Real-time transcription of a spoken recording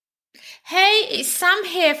it's Sam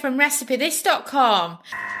here from RecipeThis.com.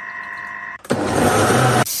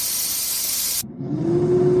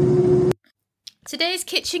 Today's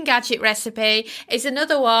kitchen gadget recipe is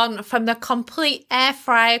another one from the Complete Air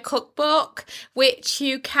Fryer Cookbook, which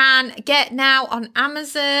you can get now on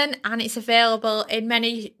Amazon, and it's available in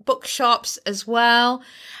many bookshops as well.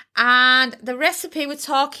 And the recipe we're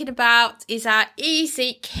talking about is our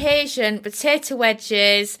easy Cajun potato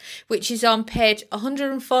wedges, which is on page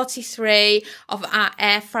 143 of our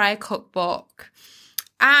air fryer cookbook.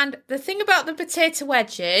 And the thing about the potato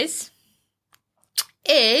wedges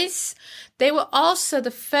is they were also the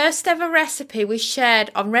first ever recipe we shared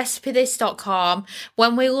on RecipeThis.com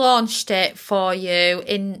when we launched it for you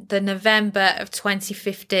in the November of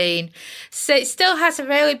 2015. So it still has a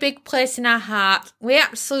really big place in our heart. We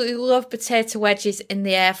absolutely love potato wedges in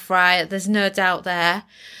the air fryer. There's no doubt there.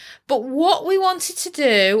 But what we wanted to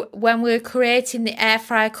do when we were creating the air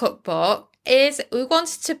fryer cookbook is we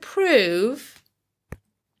wanted to prove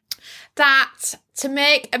that to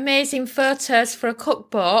make amazing photos for a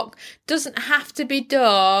cookbook doesn't have to be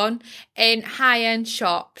done in high-end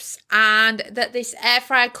shops, and that this air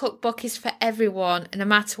fryer cookbook is for everyone, no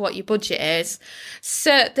matter what your budget is.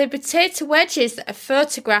 So the potato wedges that are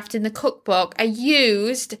photographed in the cookbook are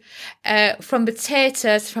used from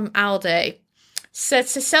potatoes from Aldi. So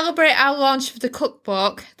to celebrate our launch of the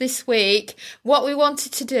cookbook this week, what we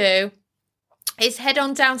wanted to do is head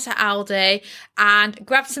on down to Aldi and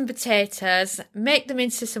grab some potatoes, make them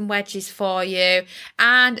into some wedges for you,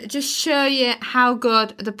 and just show you how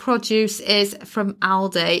good the produce is from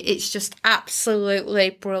Aldi. It's just absolutely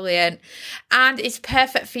brilliant, and it's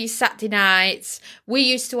perfect for your Saturday nights. We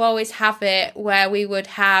used to always have it where we would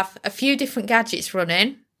have a few different gadgets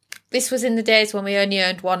running. This was in the days when we only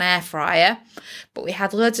owned one air fryer, but we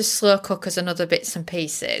had loads of slow cookers and other bits and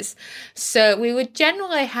pieces. So we would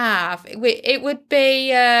generally have, it would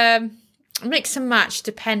be mix and match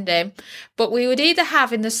depending, but we would either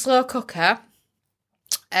have in the slow cooker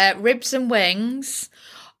ribs and wings,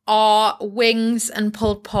 or wings and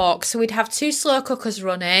pulled pork. So we'd have two slow cookers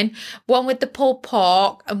running, one with the pulled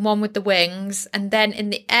pork and one with the wings. And then in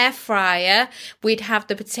the air fryer, we'd have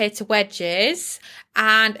the potato wedges,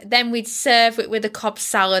 and then we'd serve it with a Cobb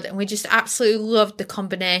salad, and we just absolutely loved the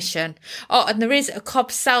combination. Oh, and there is a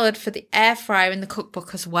Cobb salad for the air fryer in the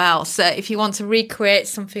cookbook as well. So if you want to recreate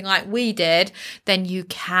something like we did, then you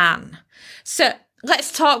can. So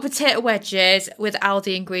let's talk potato wedges with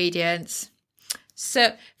Aldi ingredients.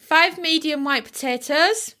 So 5 medium white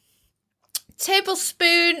potatoes,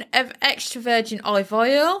 tablespoon of extra virgin olive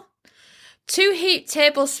oil, 2 heaped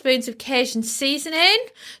tablespoons of Cajun seasoning,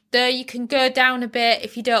 though you can go down a bit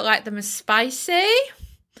if you don't like them as spicy,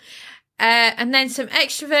 and then some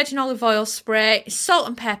extra virgin olive oil spray, salt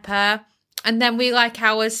and pepper, and then we like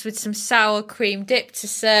ours with some sour cream dip to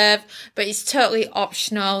serve, but it's totally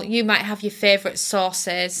optional. You might have your favourite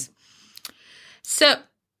sauces. So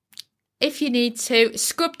if you need to,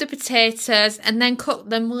 scrub the potatoes and then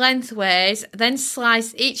cut them lengthways, then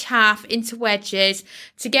slice each half into wedges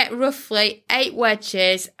to get roughly 8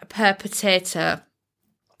 wedges per potato.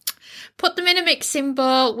 Put them in a mixing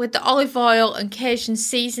bowl with the olive oil and Cajun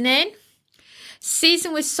seasoning.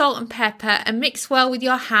 Season with salt and pepper and mix well with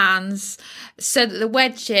your hands so that the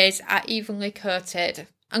wedges are evenly coated.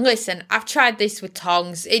 And listen, I've tried this with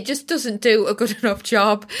tongs. It just doesn't do a good enough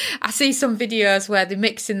job. I see some videos where they're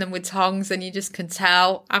mixing them with tongs and you just can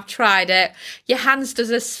tell. I've tried it. Your hands does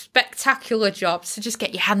a spectacular job. So just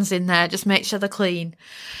get your hands in there. Just make sure they're clean.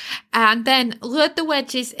 And then load the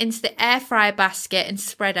wedges into the air fryer basket and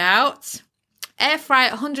spread out. Air fry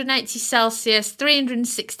at 180 Celsius,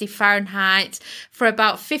 360 Fahrenheit for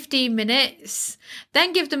about 15 minutes.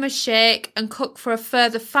 Then give them a shake and cook for a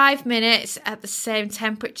further 5 minutes at the same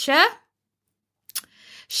temperature.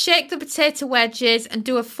 Shake the potato wedges and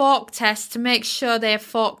do a fork test to make sure they are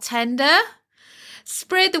fork tender.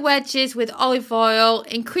 Spray the wedges with olive oil,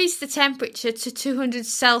 increase the temperature to 200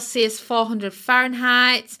 Celsius, 400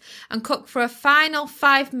 Fahrenheit, and cook for a final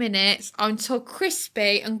 5 minutes or until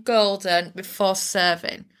crispy and golden before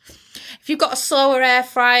serving. If you've got a slower air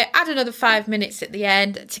fryer, add another 5 minutes at the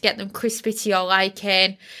end to get them crispy to your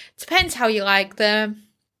liking. Depends how you like them.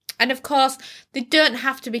 And of course, they don't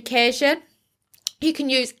have to be Cajun. You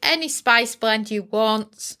can use any spice blend you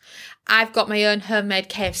want. I've got my own homemade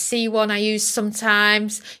KFC one I use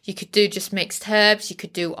sometimes. You could do just mixed herbs. You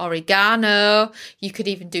could do oregano. You could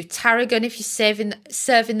even do tarragon if you're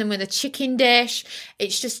serving them with a chicken dish.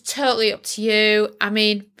 It's just totally up to you. I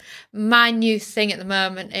mean, my new thing at the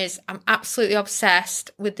moment is I'm absolutely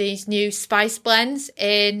obsessed with these new spice blends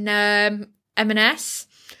in M&S.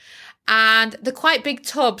 And they're quite big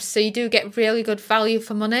tubs, so you do get really good value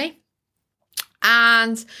for money.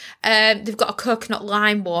 And they've got a coconut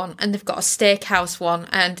lime one and they've got a steakhouse one,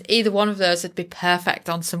 and either one of those would be perfect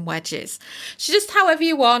on some wedges. So just however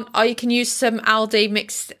you want, or you can use some Aldi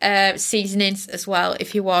mixed seasonings as well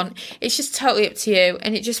if you want. It's just totally up to you,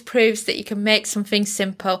 and it just proves that you can make something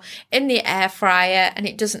simple in the air fryer and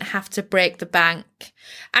it doesn't have to break the bank.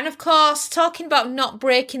 And of course, talking about not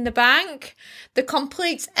breaking the bank, the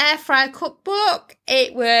Complete Air Fryer Cookbook,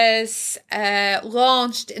 it was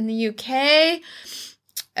launched in the UK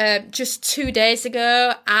just 2 days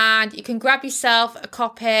ago, and you can grab yourself a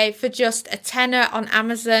copy for just £10 on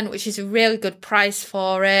Amazon, which is a really good price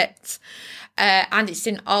for it. And it's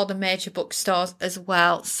in all the major bookstores as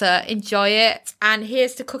well. So enjoy it. And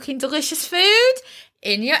here's to cooking delicious food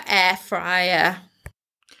in your air fryer.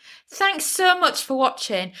 Thanks so much for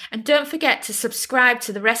watching, and don't forget to subscribe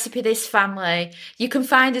to the Recipe This family. You can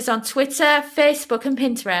find us on Twitter, Facebook and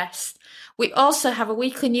Pinterest. We also have a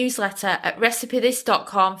weekly newsletter at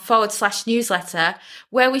recipethis.com/newsletter,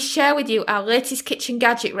 where we share with you our latest kitchen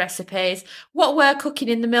gadget recipes, what we're cooking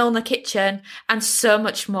in the Milner kitchen, and so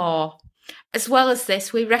much more. As well as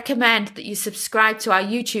this, we recommend that you subscribe to our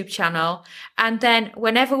YouTube channel, and then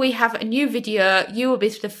whenever we have a new video, you will be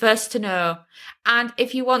the first to know. And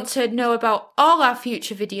if you want to know about all our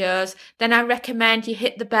future videos, then I recommend you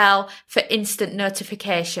hit the bell for instant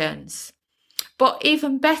notifications. But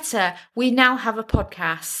even better, we now have a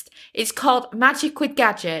podcast. It's called Magic with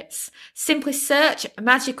Gadgets. Simply search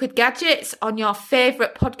Magic with Gadgets on your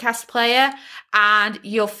favourite podcast player and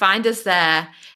you'll find us there.